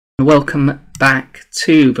Welcome back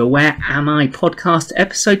to the Where Am I podcast,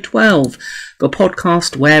 episode 12, the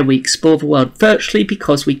podcast where we explore the world virtually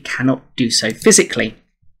because we cannot do so physically.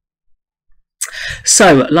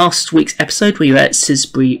 So, last week's episode we were at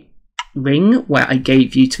Sisbury Ring, where I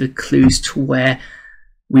gave you the clues to where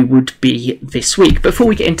we would be this week. Before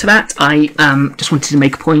we get into that, I just wanted to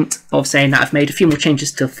make a point of saying that I've made a few more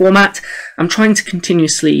changes to the format. I'm trying to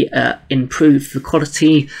continuously improve the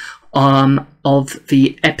quality of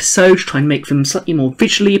the episode, try and make them slightly more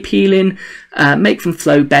visually appealing, make them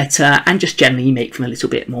flow better, and just generally make them a little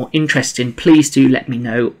bit more interesting. Please do let me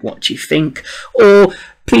know what you think, or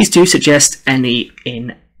please do suggest any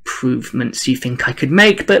improvements you think I could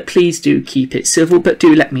make, but please do keep it civil, but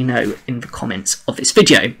do let me know in the comments of this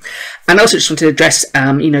video. And I also just want to address,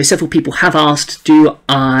 several people have asked, do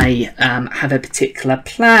I have a particular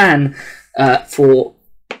plan for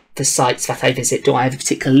the sites that I visit? Do I have a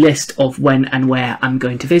particular list of when and where I'm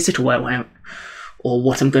going to visit, or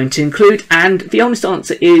what I'm going to include? And the honest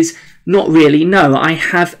answer is not really, no. I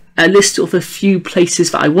have a list of a few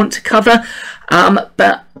places that I want to cover,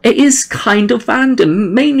 but it is kind of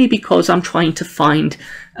random, mainly because I'm trying to find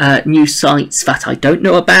new sites that I don't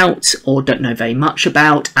know about or don't know very much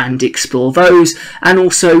about and explore those, and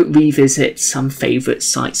also revisit some favourite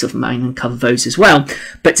sites of mine and cover those as well.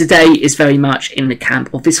 But today is very much in the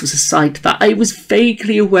camp of this was a site that I was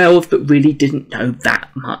vaguely aware of but really didn't know that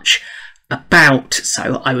much about,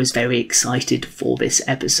 so I was very excited for this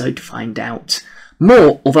episode to find out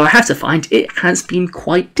more, although I have to find it has been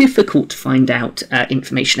quite difficult to find out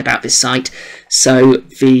information about this site, so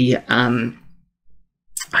the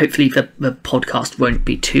hopefully the podcast won't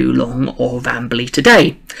be too long or rambly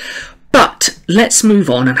today. But let's move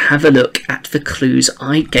on and have a look at the clues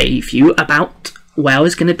I gave you about where I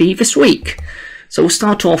was going to be this week. So we'll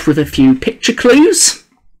start off with a few picture clues.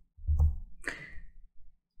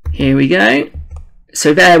 Here we go.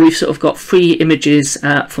 So there we've sort of got 3 images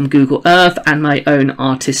from Google Earth and my own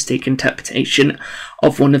artistic interpretation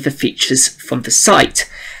of one of the features from the site.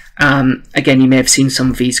 Again, you may have seen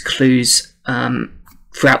some of these clues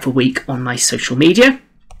throughout the week on my social media.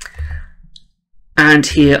 And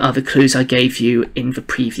here are the clues I gave you in the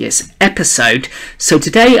previous episode. So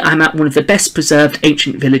today I'm at one of the best preserved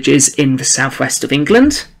ancient villages in the southwest of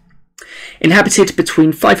England, inhabited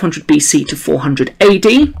between 500 BC to 400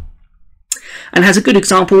 AD, and has a good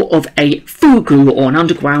example of a Fogou, or an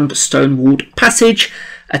underground stone-walled passage,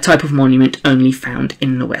 a type of monument only found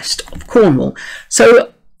in the west of Cornwall.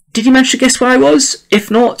 So, did you manage to guess where I was?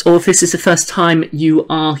 If not, or if this is the first time you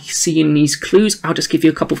are seeing these clues, I'll just give you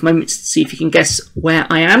a couple of moments to see if you can guess where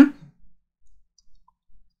I am.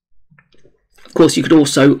 Of course, you could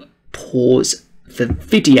also pause the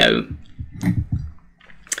video.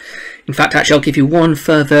 In fact, actually, I'll give you one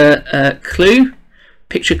further clue,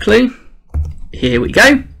 picture clue. Here we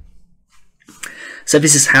go. So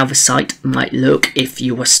this is how the site might look if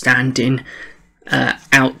you were standing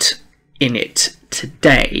out in it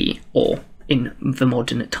today, or in the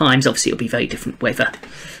modern times. Obviously it'll be very different weather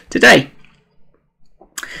today.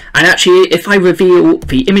 And actually, if I reveal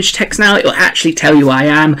the image text now, it will actually tell you where I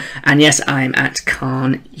am. And yes, I am at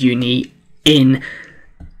Carn, Euny in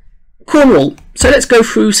Cornwall. So let's go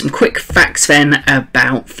through some quick facts then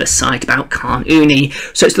about the site, about Carn, Euny.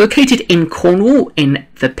 So it's located in Cornwall in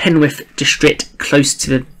the Penwith district, close to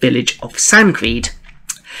the village of Sangreed.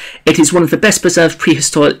 It is one of the best preserved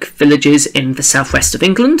prehistoric villages in the southwest of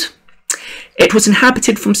England. It was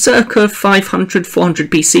inhabited from circa 500-400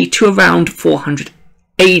 BC to around 400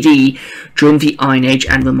 AD during the Iron Age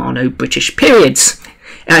and Romano-British periods.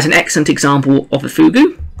 It has an excellent example of a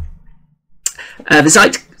Fogou. The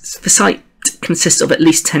site consists of at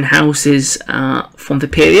least 10 houses from the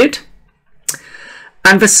period.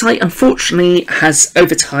 And the site, unfortunately, has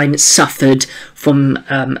over time suffered from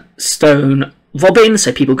stone robbing,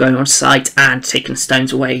 so people going on site and taking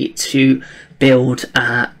stones away to build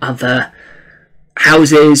other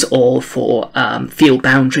houses, or for field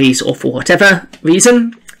boundaries, or for whatever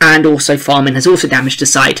reason. And also farming has also damaged the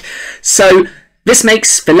site. So this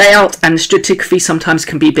makes the layout and the stratigraphy sometimes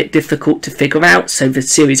can be a bit difficult to figure out. So the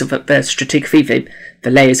series of the stratigraphy, the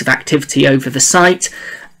layers of activity over the site,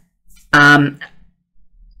 and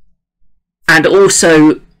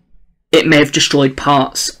also it may have destroyed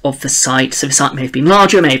parts of the site. So the site may have been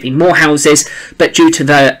larger, may have been more houses, but due to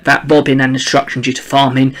that bobbing and destruction due to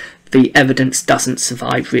farming, the evidence doesn't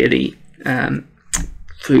survive really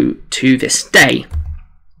through to this day.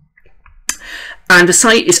 And the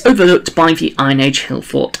site is overlooked by the Iron Age hill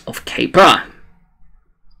fort of Cabra.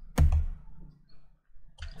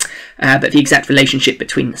 But the exact relationship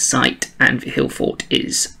between the site and the hill fort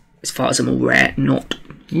is, as far as I'm aware, not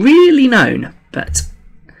really known, but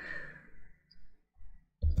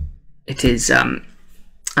it is, and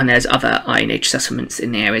there's other Iron Age settlements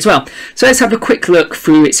in the area as well. So let's have a quick look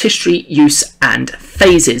through its history, use and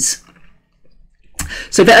phases.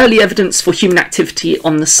 So the early evidence for human activity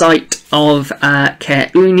on the site of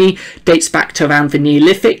Euny dates back to around the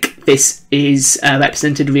Neolithic. This is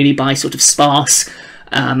represented really by sort of sparse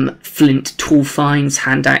flint tool finds,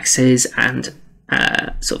 hand axes and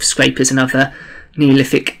sort of scrapers and other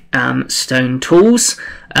Neolithic stone tools,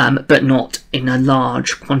 but not in a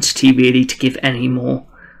large quantity really to give any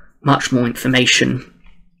much more information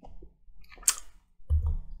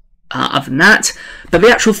other than that. But the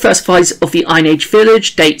actual first phase of the Iron Age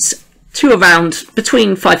village dates to around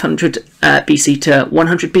between 500 BC to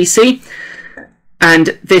 100 BC,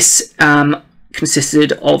 and this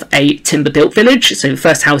consisted of a timber-built village. So the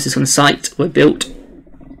first houses on the site were built,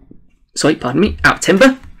 out of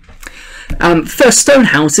timber. First stone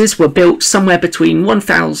houses were built somewhere between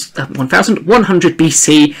 1100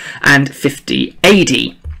 BC and 50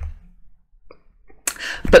 AD.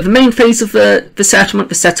 But the main phase of the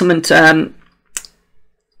settlement,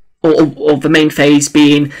 or the main phase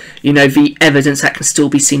being, the evidence that can still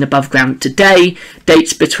be seen above ground today,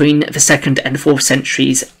 dates between the 2nd and 4th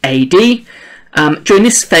centuries AD. During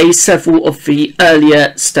this phase, several of the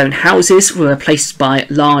earlier stone houses were replaced by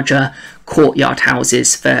larger courtyard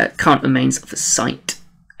houses, the current remains of the site,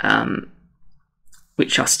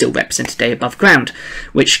 which are still represented today above ground,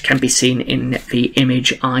 which can be seen in the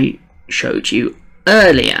image I showed you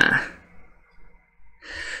earlier.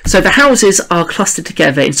 So the houses are clustered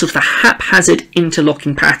together in sort of a haphazard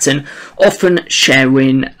interlocking pattern, often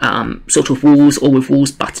sharing sort of walls or with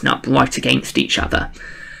walls butting up right against each other.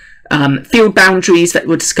 Field boundaries that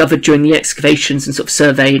were discovered during the excavations and sort of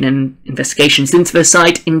surveying and investigations into the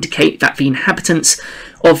site indicate that the inhabitants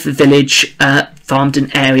of the village farmed an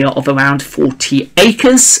area of around 40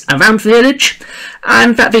 acres around the village,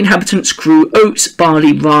 and that the inhabitants grew oats,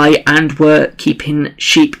 barley, rye, and were keeping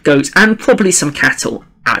sheep, goats, and probably some cattle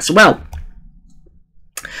as well.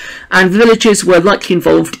 And the villagers were likely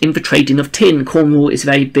involved in the trading of tin. Cornwall is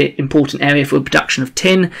a very important area for the production of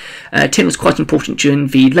tin. Tin was quite important during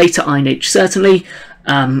the later Iron Age, certainly,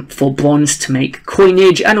 for bronze to make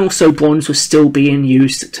coinage, and also bronze was still being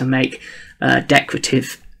used to make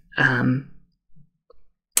decorative and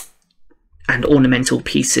ornamental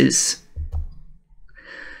pieces.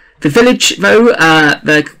 The village, though,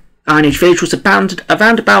 the Iron Age village, was abandoned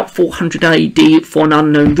around about 400 AD for an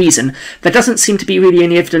unknown reason. There doesn't seem to be really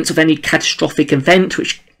any evidence of any catastrophic event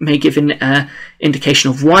which may give an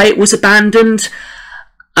indication of why it was abandoned,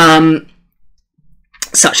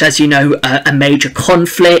 such as, a major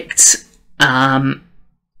conflict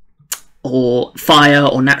or fire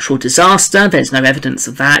or natural disaster. There's no evidence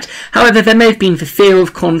of that. However, there may have been the fear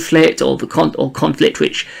of conflict or conflict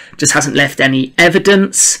which just hasn't left any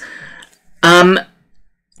evidence.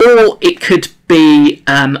 Or it could be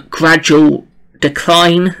gradual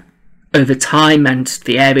decline over time, and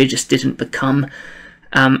the area just didn't become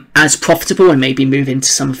as profitable, and maybe move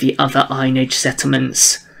into some of the other Iron Age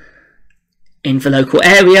settlements in the local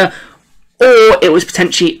area. Or it was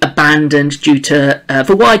potentially abandoned due to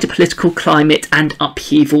the wider political climate and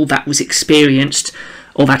upheaval that was experienced,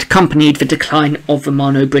 or that accompanied the decline of the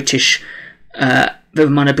Romano-British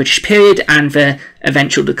period and the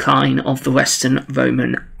eventual decline of the Western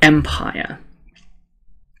Roman Empire.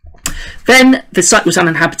 Then the site was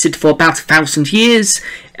uninhabited for about 1,000 years,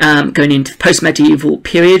 going into the post-medieval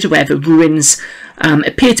period, where the ruins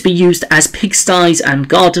appear to be used as pigsties and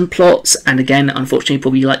garden plots, and again, unfortunately,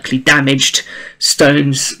 probably likely damaged,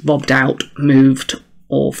 stones robbed out, moved,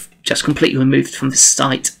 or just completely removed from the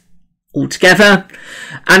site altogether.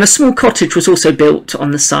 And a small cottage was also built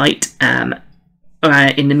on the site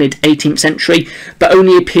in the mid-18th century, but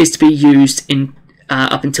only appears to be used in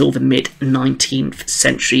up until the mid-19th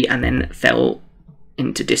century, and then fell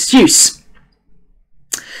into disuse.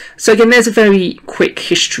 So again, there's a very quick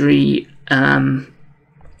history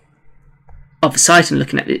of the site and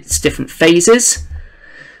looking at its different phases.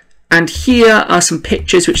 And here are some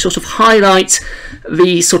pictures which sort of highlight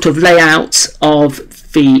the sort of layout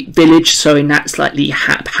of the village, so in that slightly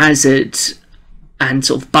haphazard and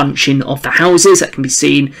sort of bunching of the houses that can be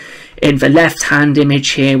seen in the left-hand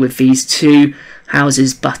image here, with these two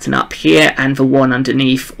houses button up here and the one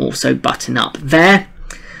underneath also button up there.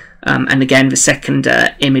 And again, the second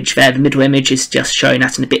image there, the middle image, is just showing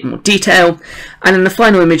that in a bit more detail. And then the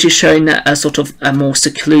final image is showing a sort of a more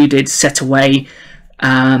secluded, set away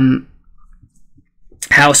house,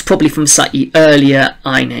 probably from a slightly earlier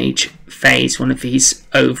Iron Age phase, one of these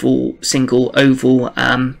single oval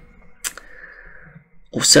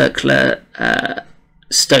or circular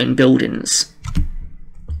stone buildings.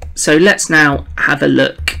 So let's now have a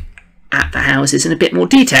look at the houses in a bit more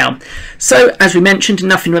detail. So as we mentioned,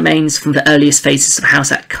 nothing remains from the earliest phases of the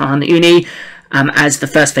house at Carn Euny, as the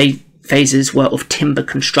first phases were of timber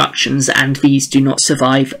constructions, and these do not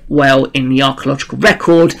survive well in the archaeological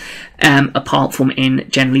record, apart from in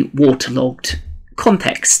generally waterlogged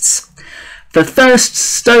contexts. The first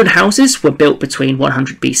stone houses were built between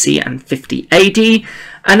 100 BC and 50 AD,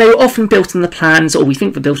 and they were often built on the plans, or we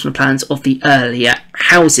think were built on the plans, of the earlier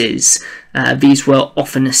houses. These were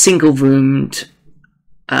often single-roomed,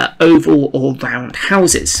 oval or round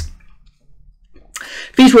houses.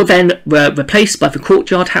 These were then replaced by the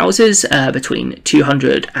courtyard houses between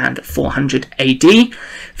 200 and 400 AD.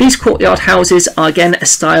 These courtyard houses are again a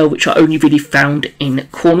style which are only really found in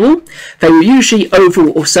Cornwall. They were usually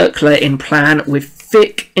oval or circular in plan, with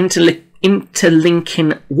thick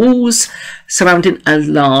interlinking walls surrounding a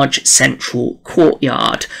large central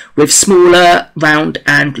courtyard, with smaller, round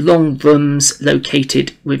and long rooms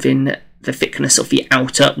located within the thickness of the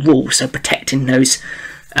outer wall, so protecting those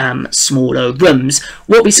smaller rooms.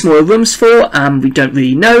 What these smaller rooms for, we don't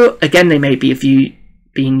really know. Again, they may be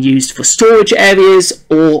being used for storage areas,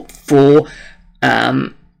 or for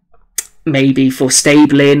maybe for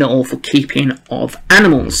stabling or for keeping of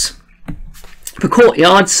animals. The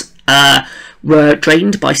courtyards were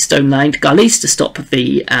drained by stone-lined gullies to stop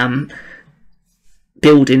the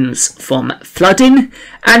buildings from flooding,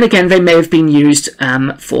 and again they may have been used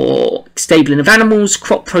for stabling of animals,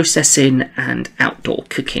 crop processing and outdoor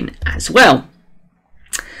cooking as well.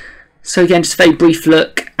 So again, just a very brief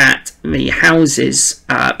look at the houses,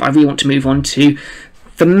 but I really want to move on to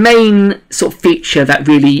the main sort of feature that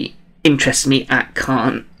really interests me at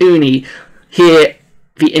Carn Euny. Here,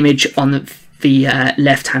 the image on the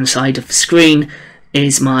left hand side of the screen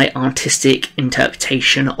is my artistic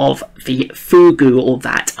interpretation of the Fogou, or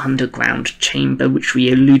that underground chamber which we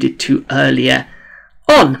alluded to earlier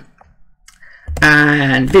on.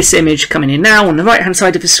 And this image coming in now on the right hand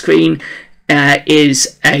side of the screen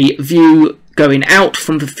is a view going out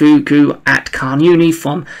from the Fogou at Carn Euny,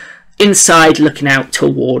 from inside looking out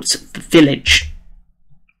towards the village.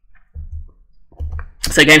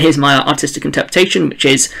 So again, here's my artistic interpretation, which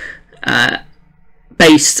is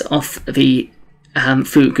based off the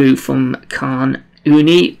Fogou from Carn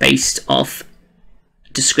Euny, based off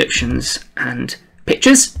descriptions and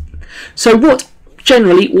pictures. So what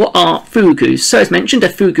are Fogous? So as mentioned, a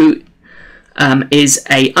Fogou is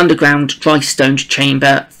a underground dry stone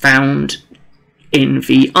chamber found in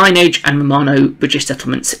the Iron Age and Romano-British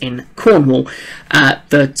settlements in Cornwall.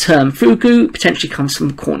 The term Fogou potentially comes from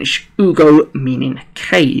the Cornish ugo, meaning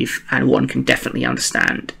cave, and one can definitely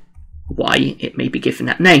understand why it may be given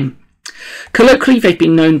that name. Colloquially, they've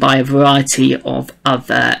been known by a variety of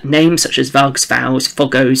other names, such as Vugs, Vows,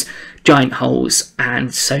 Fogous, Giant Holes,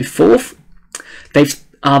 and so forth. They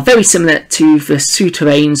are very similar to the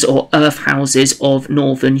souterrains or earth houses of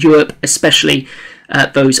Northern Europe, especially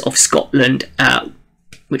those of Scotland,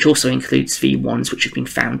 which also includes the ones which have been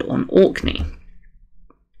found on Orkney.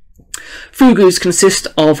 Fogous consist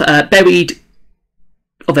of a buried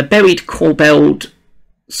corbelled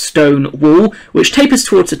stone wall which tapers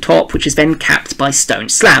towards the top, which is then capped by stone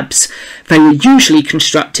slabs. They were usually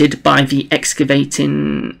constructed by the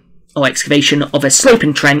excavation of a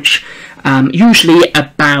sloping trench, usually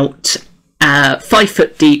about 5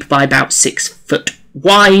 foot deep by about 6 foot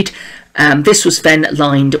wide. This was then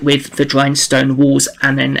lined with the dry stone walls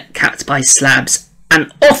and then capped by slabs, and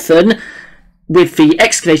often with the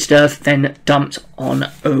excavated earth then dumped on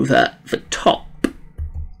over the top.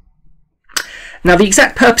 Now, the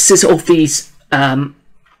exact purposes of these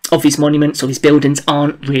monuments or these buildings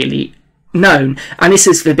aren't really known, and this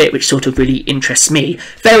is the bit which sort of really interests me.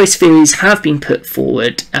 Various theories have been put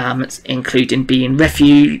forward, including being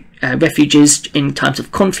refuges in times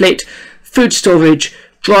of conflict, food storage,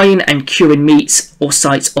 drying and curing meats, or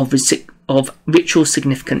sites of ritual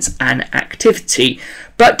significance and activity.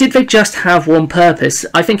 But did they just have one purpose?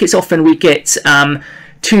 I think it's often we get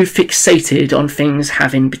too fixated on things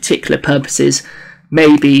having particular purposes.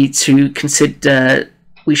 Maybe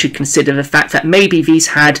we should consider the fact that maybe these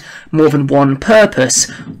had more than one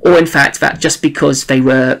purpose, or in fact that just because they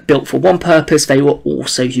were built for one purpose, they were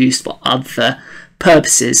also used for other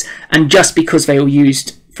purposes. And just because they were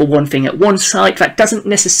used for one thing at one site, that doesn't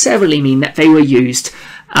necessarily mean that they were used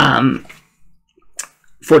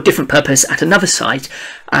for a different purpose at another site.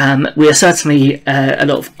 We are certainly, a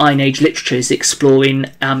lot of Iron Age literature is exploring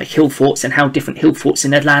hill forts and how different hill forts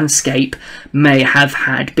in a landscape may have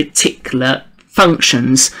had particular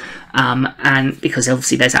functions. and because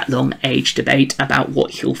obviously there's that long age debate about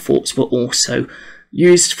what hill forts were also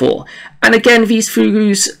used for. And again, these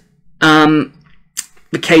Fogous,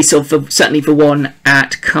 the case of certainly the one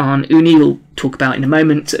at Carn, Euny, we'll talk about in a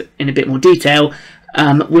moment in a bit more detail,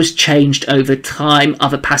 was changed over time.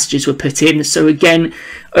 Other passages were put in, so again,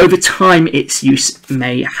 over time its use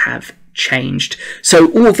may have changed.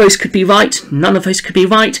 So all of those could be right, none of those could be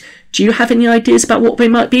right. Do you have any ideas about what they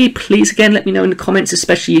might be? Please again let me know in the comments,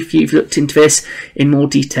 especially if you've looked into this in more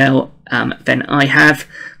detail than I have,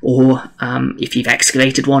 or if you've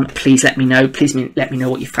excavated one, please let me know. Please let me know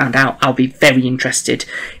what you found out. I'll be very interested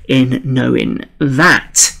in knowing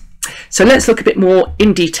that. So let's look a bit more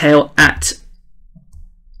in detail at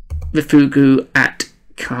the Fogou at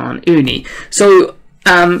Carn Euny. So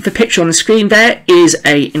the picture on the screen there is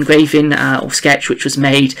a engraving or sketch which was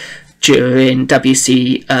made during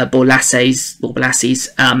W.C. Borlase's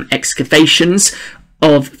excavations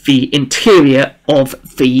of the interior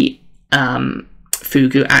of the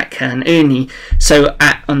Fogou at Carn Euny. So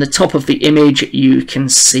on the top of the image you can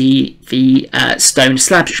see the stone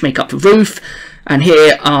slabs which make up the roof, and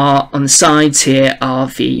here are on the sides here are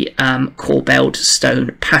the corbelled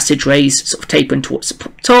stone passageways sort of tapering towards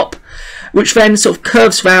the top, which then sort of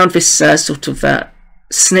curves round this sort of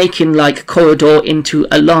snaking-like corridor into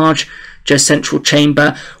a large central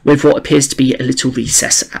chamber with what appears to be a little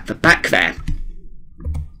recess at the back there.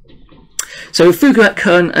 So the Fogou at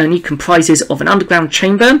Carn Euny comprises of an underground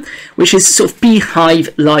chamber, which is sort of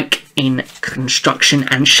beehive-like in construction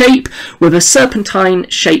and shape, with a serpentine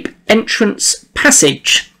shape entrance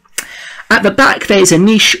passage. At the back there is a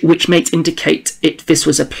niche which may indicate this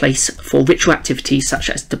was a place for ritual activities such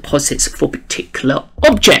as deposits for particular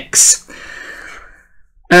objects.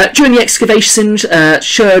 During the excavations,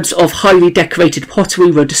 sherds of highly decorated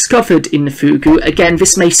pottery were discovered in the Fogou. Again,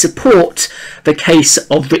 this may support the case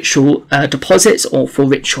of ritual deposits or for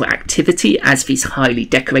ritual activity, as these highly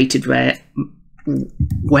decorated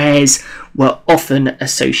wares were often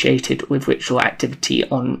associated with ritual activity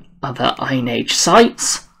on other Iron Age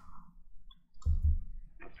sites.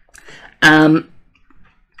 And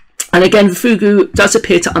again, the Fogou does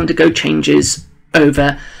appear to undergo changes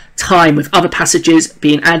over time, with other passages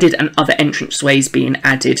being added and other entranceways being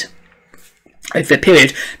added over the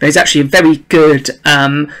period. There's actually a very good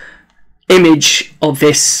image of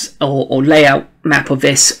this or layout map of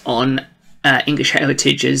this on English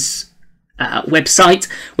Heritage's website,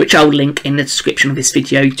 which I'll link in the description of this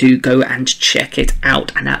video. Do go and check it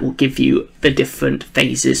out, and that will give you the different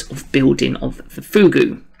phases of building of the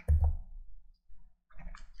Fogou.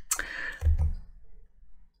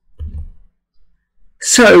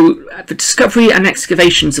 So, the discovery and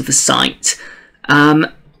excavations of the site.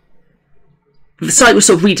 The site was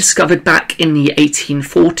sort of rediscovered back in the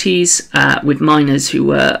 1840s with miners who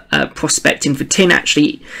were prospecting for tin,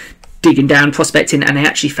 actually digging down, prospecting, and they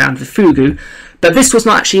actually found the Fogou. But this was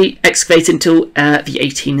not actually excavated until the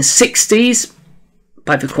 1860s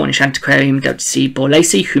by the Cornish antiquarian W.C.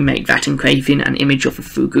 Borlase, who made that engraving and image of the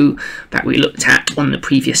Fogou that we looked at on the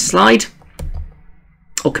previous slide,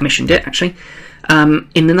 or commissioned it actually.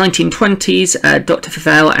 In the 1920s, Dr.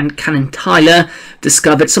 Favell and Canon Tyler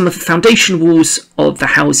discovered some of the foundation walls of the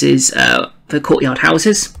houses, the courtyard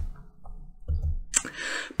houses.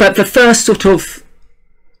 But the first sort of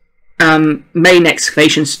main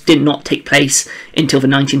excavations did not take place until the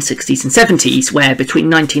 1960s and 70s, where between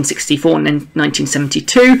 1964 and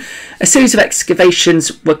 1972, a series of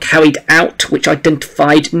excavations were carried out which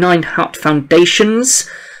identified 9 hut foundations.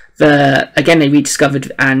 Again, they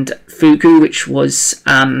rediscovered and Fogou, which was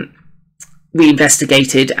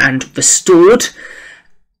reinvestigated and restored,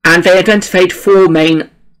 and they identified 4 main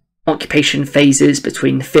occupation phases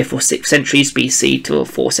between the 5th or 6th centuries BC to the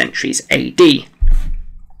 4th centuries AD.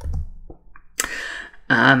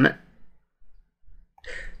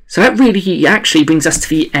 So that really actually brings us to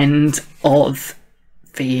the end of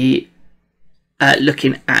the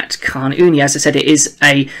looking at Carn Euny. As I said, it is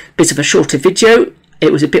a bit of a shorter video.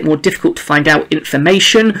 It was a bit more difficult to find out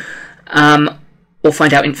information, or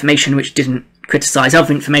find out information which didn't criticise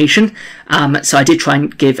other information. So I did try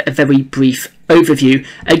and give a very brief overview.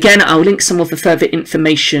 Again, I'll link some of the further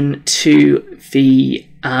information to the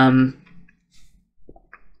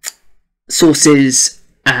sources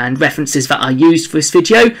and references that I used for this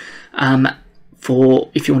video, for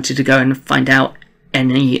if you wanted to go and find out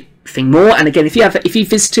anything more. And again, if you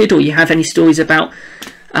visited or you have any stories about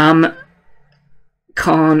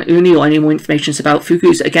Carn Euny or any more information about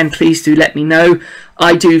Fogous, again, please do let me know.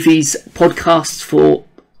 I do these podcasts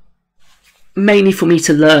mainly for me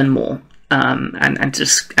to learn more and to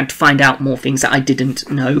find out more things that I didn't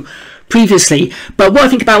know previously. But what I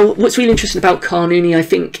think about what's really interesting about Carn, I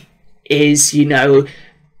think, is, you know,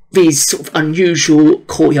 these sort of unusual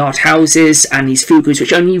courtyard houses and these fogous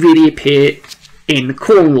which only really appear in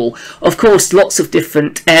Cornwall. Of course, lots of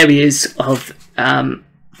different areas of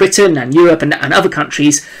Britain and Europe and other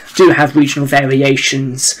countries do have regional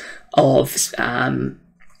variations of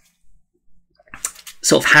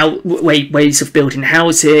sort of how ways of building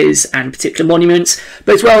houses and particular monuments,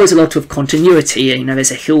 but as well as a lot of continuity. You know,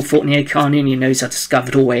 there's a hill fort near Carn, you know, those are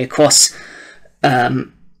discovered all the way across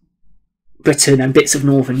Britain and bits of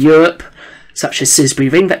Northern Europe, such as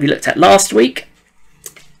Sisbury Ring that we looked at last week.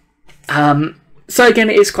 So again,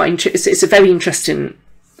 it is quite it's a very interesting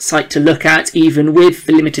site to look at, even with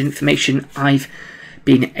the limited information I've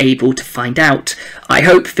been able to find out. I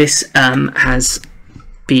hope this has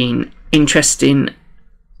been interesting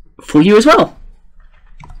for you as well.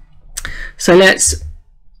 So let's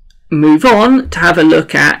move on to have a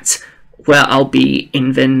look at where I'll be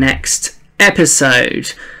in the next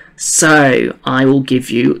episode. So I will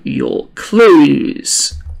give you your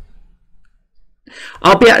clues.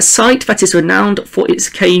 I'll be at a site that is renowned for its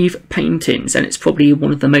cave paintings, and it's probably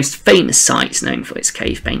one of the most famous sites known for its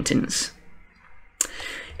cave paintings.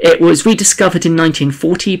 It was rediscovered in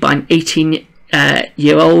 1940 by an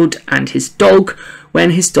 18-year-old and his dog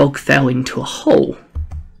when his dog fell into a hole.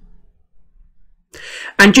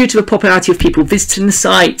 And due to the popularity of people visiting the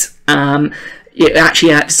site, the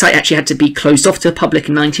site actually had to be closed off to the public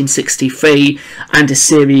in 1963, and a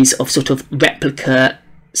series of sort of replica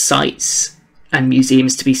sites and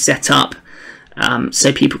museums to be set up,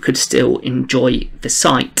 so people could still enjoy the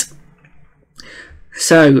site.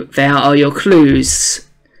 So there are your clues,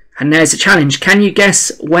 and there's a challenge. Can you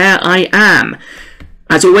guess where I am?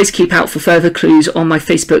 As always, keep out for further clues on my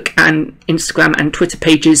Facebook and Instagram and Twitter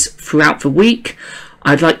pages throughout the week.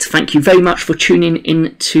 I'd like to thank you very much for tuning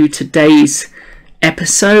in to today's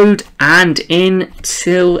episode, and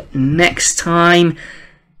until next time,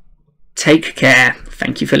 take care.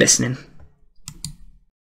 Thank you for listening.